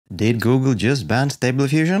Did Google just ban Stable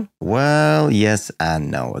Diffusion? Well, yes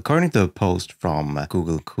and no. According to a post from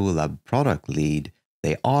Google Colab product lead,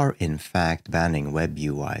 they are in fact banning web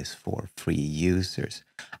UIs for free users.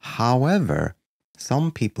 However,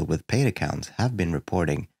 some people with paid accounts have been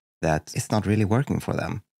reporting that it's not really working for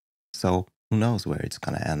them. So who knows where it's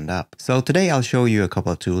going to end up. So today I'll show you a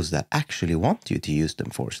couple of tools that actually want you to use them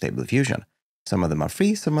for Stable Diffusion. Some of them are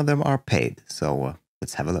free, some of them are paid. So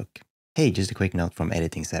let's have a look. Hey, just a quick note from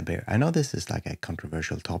Editing Seb here. I know this is like a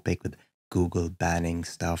controversial topic with Google banning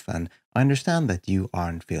stuff, and I understand that you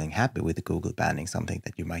aren't feeling happy with Google banning something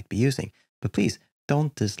that you might be using. But please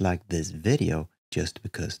don't dislike this video just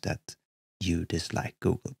because that you dislike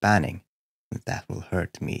Google banning. That will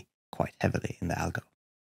hurt me quite heavily in the algo.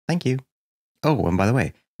 Thank you. Oh, and by the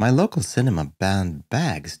way, my local cinema banned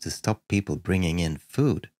bags to stop people bringing in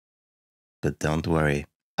food. But don't worry,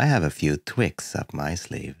 I have a few tweaks up my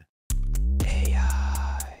sleeve.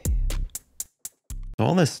 So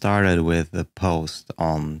all this started with a post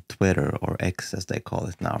on Twitter, or X as they call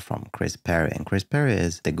it now, from Chris Perry. And Chris Perry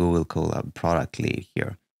is the Google Colab product lead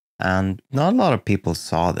here. And not a lot of people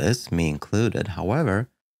saw this, me included. However,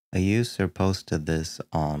 a user posted this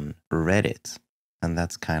on Reddit. And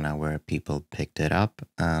that's kind of where people picked it up.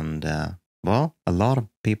 And well, a lot of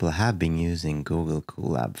people have been using Google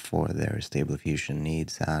Colab for their Stable Diffusion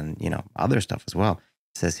needs and, other stuff as well.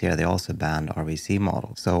 It says here they also banned RVC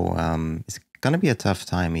models. So it's going to be a tough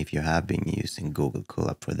time if you have been using Google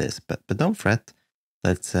Colab for this, but don't fret.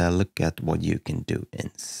 Let's look at what you can do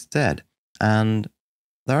instead. And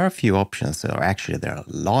there are a few options, or actually there are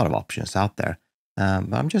a lot of options out there.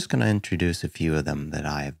 But I'm just going to introduce a few of them that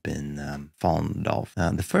I have been fond of.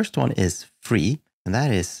 The first one is free, and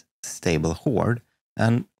that is Stable Horde.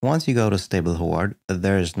 And once you go to Stable Horde,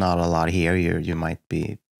 there's not a lot here. You might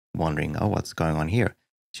be wondering, oh, what's going on here?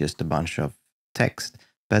 It's just a bunch of text.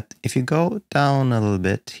 But if you go down a little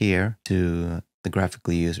bit here to the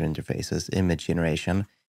graphical user interfaces, image generation,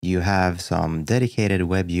 you have some dedicated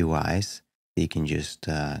web UIs that you can just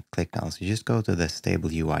click on. So you just go to the Stable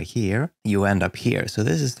UI here, you end up here. So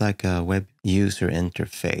this is like a web user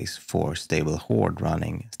interface for Stable Horde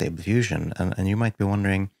running Stable Diffusion. And you might be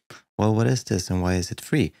wondering, well, what is this and why is it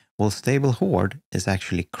free? Well, Stable Horde is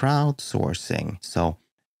actually crowdsourcing. So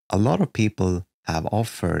a lot of people have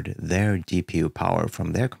offered their GPU power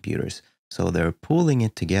from their computers. So they're pooling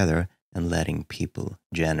it together and letting people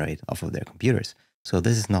generate off of their computers. So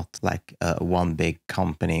this is not like one big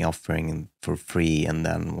company offering for free and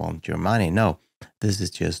then want your money. No, this is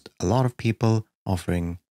just a lot of people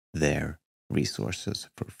offering their resources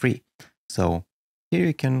for free. So here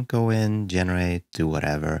you can go in, generate, do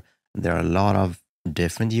whatever. There are a lot of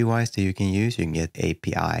different UIs that you can use. You can get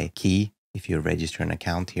API key if you register an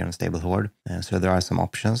account here on Stable Horde. So there are some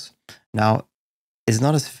options. Now, it's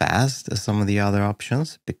not as fast as some of the other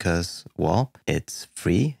options because, well, it's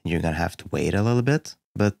free. You're going to have to wait a little bit.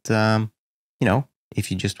 But, if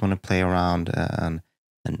you just want to play around and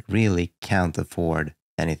really can't afford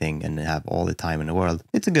anything and have all the time in the world,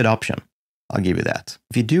 it's a good option. I'll give you that.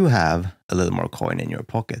 If you do have a little more coin in your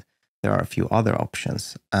pocket, there are a few other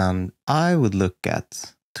options. And I would look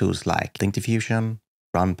at tools like ThinkDiffusion,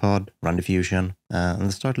 RunPod, RunDiffusion, and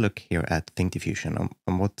let's start to look here at ThinkDiffusion.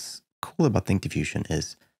 And what's cool about ThinkDiffusion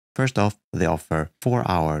is, first off, they offer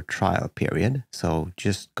 4-hour trial period. So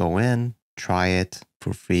just go in, try it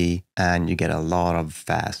for free, and you get a lot of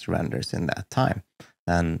fast renders in that time.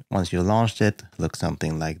 And once you launched it, look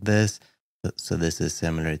something like this. So this is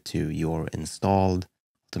similar to your installed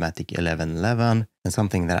automatic 1111. And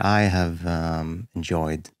something that I have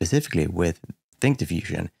enjoyed specifically with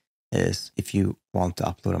ThinkDiffusion is if you want to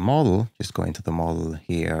upload a model, just go into the model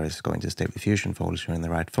here, is going to Stable Diffusion folder, you're in the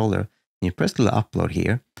right folder. And you press the upload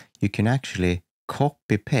here, you can actually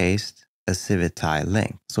copy paste a Civitile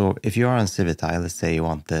link. So if you are on Civitile, let's say you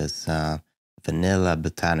want this vanilla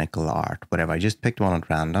botanical art, whatever. I just picked one at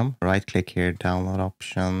random. Right click here, download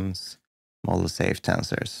options, model save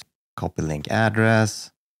tensors, copy link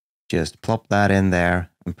address, just plop that in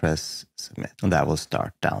there and press submit. And that will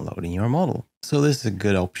start downloading your model. So this is a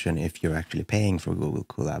good option if you're actually paying for Google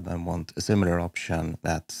Colab and want a similar option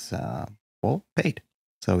that's, well, paid.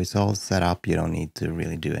 So it's all set up. You don't need to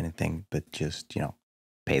really do anything, but just,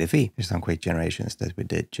 pay the fee. There's some quick generations that we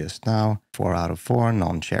did just now. 4 out of 4,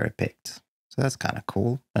 non-cherry picked. So that's kind of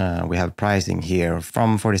cool. We have pricing here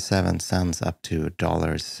from 47 cents up to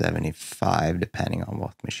 $1.75, depending on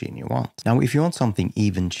what machine you want. Now, if you want something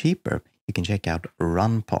even cheaper, you can check out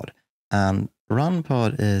RunPod. And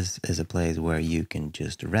RunPod is a place where you can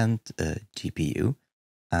just rent a GPU,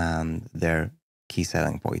 and their key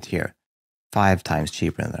selling point here, 5 times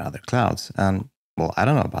cheaper than other clouds. And Well, I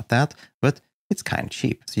don't know about that, but it's kind of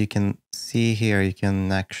cheap. So you can see here, you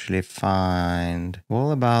can actually find,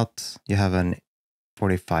 well, about, you have an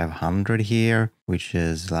 4500 here, which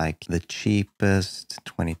is like the cheapest,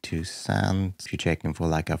 22 cents. If you're checking for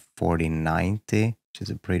like a 4090, which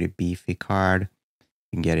is a pretty beefy card,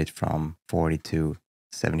 you can get it from 40 to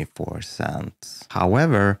 74 cents.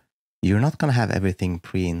 However, you're not going to have everything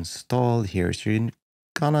pre-installed here, so you're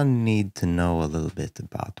gonna need to know a little bit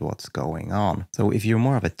about what's going on. So if you're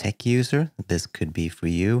more of a tech user, this could be for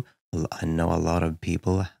you. I know a lot of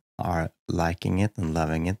people are liking it and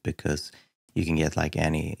loving it because you can get like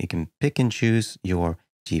you can pick and choose your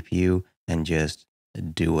GPU and just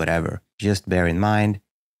do whatever. Just bear in mind,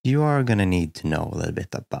 you are going to need to know a little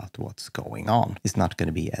bit about what's going on. It's not going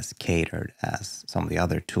to be as catered as some of the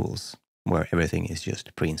other tools where everything is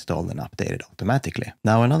just pre-installed and updated automatically.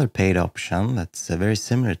 Now, another paid option that's very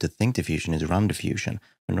similar to ThinkDiffusion is RunDiffusion.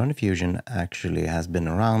 And RunDiffusion actually has been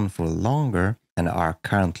around for longer and are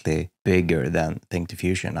currently bigger than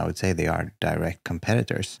ThinkDiffusion. I would say they are direct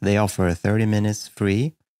competitors. They offer 30 minutes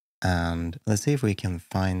free. And let's see if we can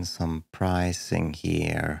find some pricing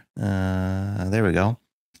here. There we go.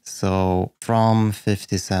 So from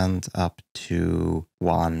 50 cents up to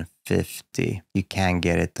 150, you can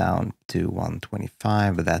get it down to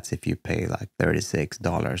 125, but that's if you pay like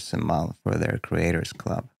 $36 a month for their creators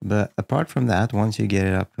club. But apart from that, once you get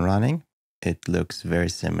it up and running, it looks very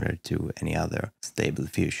similar to any other Stable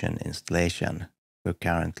Diffusion installation. We're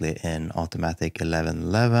currently in automatic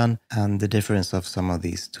 11.11, and the difference of some of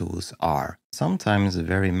these tools are sometimes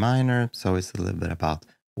very minor, so it's a little bit about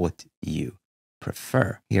what you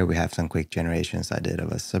prefer. Here we have some quick generations I did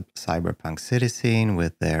of a cyberpunk city scene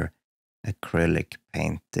with their acrylic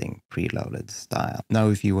painting preloaded style. Now,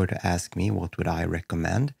 if you were to ask me what would I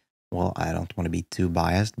recommend, well, I don't want to be too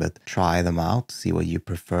biased, but try them out, see what you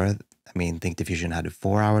prefer. I mean, ThinkDiffusion had a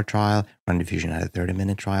 4-hour trial, RunDiffusion had a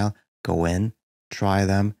 30-minute trial. Go in, try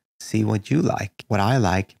them, see what you like. What I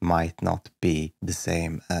like might not be the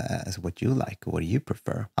same as what you like. What do you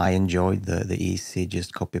prefer? I enjoyed the easy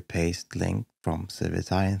just copy-paste link from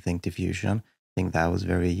Civitai and ThinkDiffusion. I think that was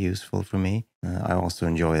very useful for me. I also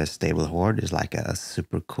enjoy a stable Horde. It's like a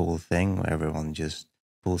super cool thing where everyone just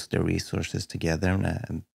pulls their resources together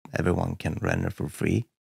and everyone can render for free.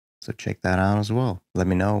 So check that out as well. Let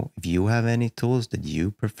me know if you have any tools that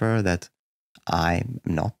you prefer that I'm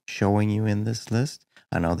not showing you in this list.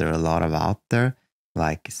 I know there are a lot of out there,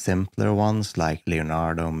 like simpler ones like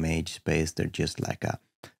Leonardo, MageSpace. They're just like a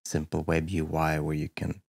simple web UI where you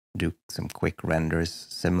can do some quick renders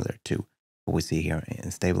similar to what we see here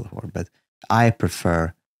in Stable Horde. But I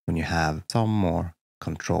prefer when you have some more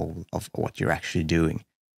control of what you're actually doing,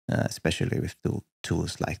 especially with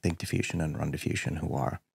tools like ThinkDiffusion and RunDiffusion, who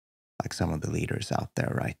are like some of the leaders out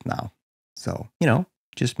there right now. So,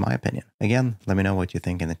 just my opinion. Again, let me know what you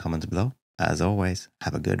think in the comments below. As always,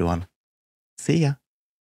 have a good one. See ya.